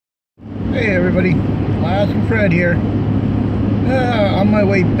Hey everybody, Alaska Fred here. On my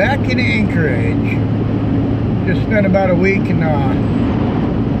way back in Anchorage. Just spent about a week in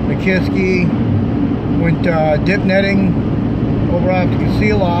Nikiski. Went dip netting over off to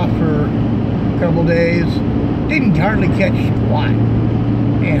Seal-Off for a couple days. Didn't hardly catch squat.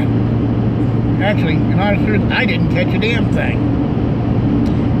 And actually, in honest truth, I didn't catch a damn thing.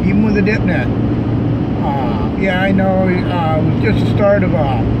 Even with a dip net. Yeah, I know, it was just the start of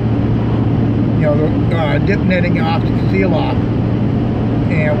dip netting off to Seal-Off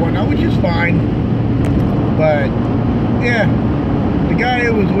and whatnot, which is fine. But yeah, the guy I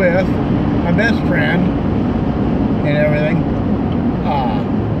was with, my best friend and everything,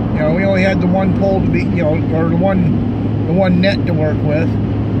 we only had the one pole to be, or the one net to work with,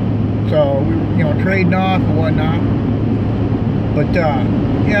 so we were, trading off and whatnot. But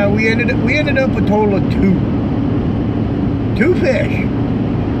yeah, we ended up a total of two fish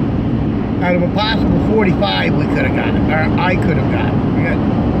out of a possible 45 we could have gotten, or I could have gotten. We got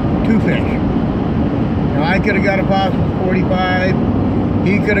two fish. I could have got a possible 45.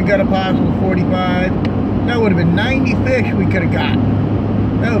 He could have got a possible 45. That would have been 90 fish we could have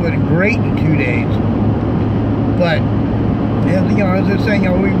gotten. That would have been great in 2 days. But, as I was just saying,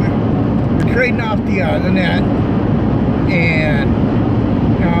 we were trading off the net, and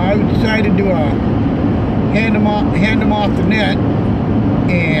I decided to hand him off the net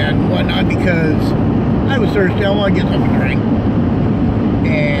and whatnot because I was thirsty. I want to get something to drink,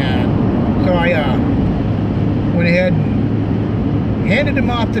 and so I went ahead and handed him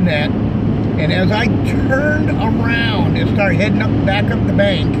off the net. And as I turned around and started heading back up the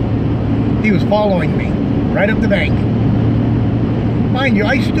bank, he was following me right up the bank. Mind you,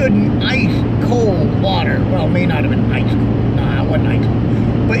 I stood in ice cold water. Well, it may not have been ice cold. Nah, it wasn't ice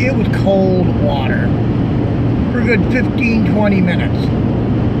cold, but it was cold water for a good 15-20 minutes.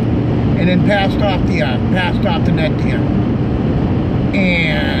 And then passed off the net to him.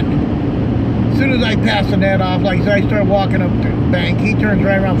 And as soon as I passed the net off, like I said, I started walking up the bank. He turns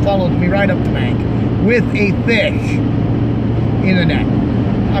right around, follows me right up the bank with a fish in the net.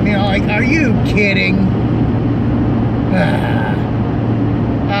 I mean, like, are you kidding?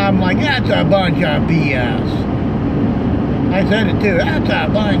 I'm like, that's a bunch of BS. I said it too. That's a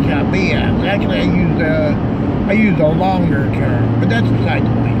bunch of BS. Actually, I used a longer term, but that's beside the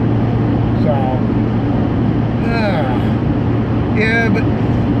point. So, yeah, but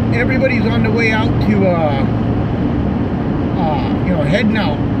everybody's on the way out to, heading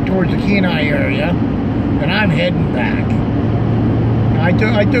out towards the Kenai area, and I'm heading back. I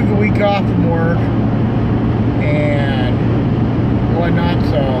took a week off from work and whatnot,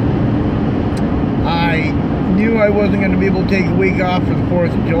 so I knew I wasn't going to be able to take a week off for the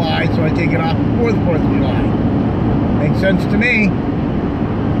 4th of July, so I take it off before the 4th of July. Makes sense to me.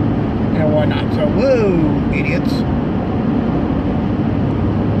 And whatnot. So, whoa, idiots.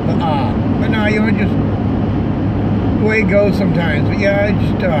 But no, just the way it goes sometimes. But yeah, I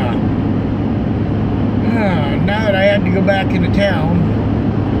just, now that I had to go back into town,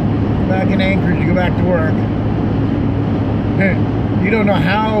 back in Anchorage to go back to work, you don't know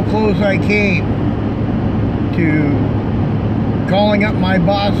how close I came to calling up my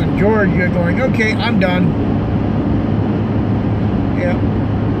boss in Georgia going, okay, I'm done. Yeah.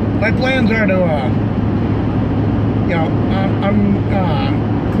 My plans are to, I'm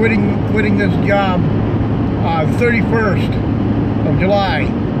quitting this job 31st of July,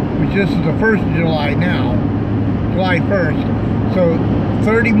 which this is the 1st of July now, July 1st. So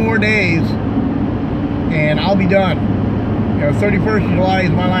 30 more days, and I'll be done. 31st of July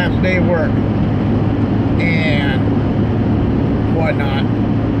is my last day of work, and whatnot.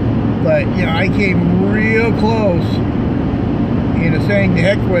 But, I came real close into saying to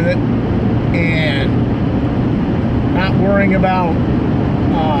heck with it and not worrying about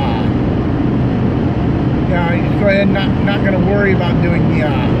just go ahead and not going to worry about doing the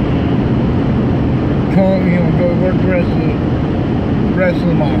go work the rest of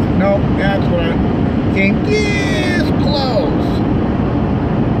the month. Nope, that's what I came this close.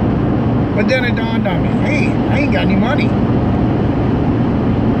 But then it dawned on me, hey, I ain't got any money.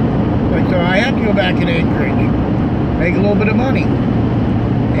 So I had to go back in Anchorage, make a little bit of money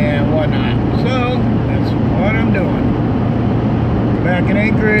and whatnot. So that's what I'm doing. Go back in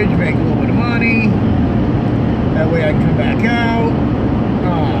Anchorage, make a little bit of money. That way I can come back out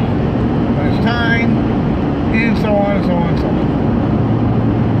when it's time, and so on and so on and so on.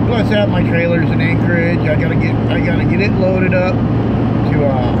 Plus, I have my trailers in Anchorage. I gotta get it loaded up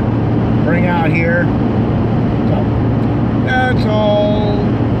to bring out here. So that's all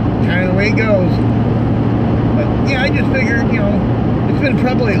kind of the way it goes. But yeah, I just figured, it's been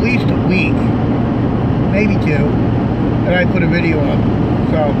probably at least a week, maybe 2, that I put a video up.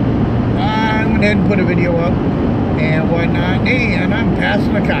 So I went ahead and put a video up and whatnot. And I'm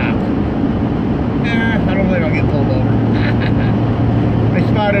passing a cop. I don't think I'll get pulled over. I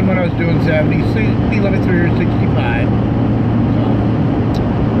spotted him when I was doing 70. Speed limit through here 65. So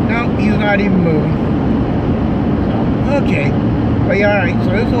no, he's not even moving. So okay. But yeah, alright, so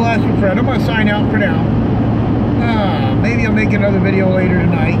this is the last one, Fred. I'm going to sign out for now. Maybe I'll make another video later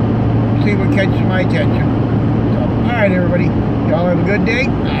tonight. See what catches my attention. So, alright, everybody. Y'all have a good day.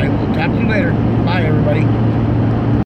 I will talk to you later. Bye, everybody.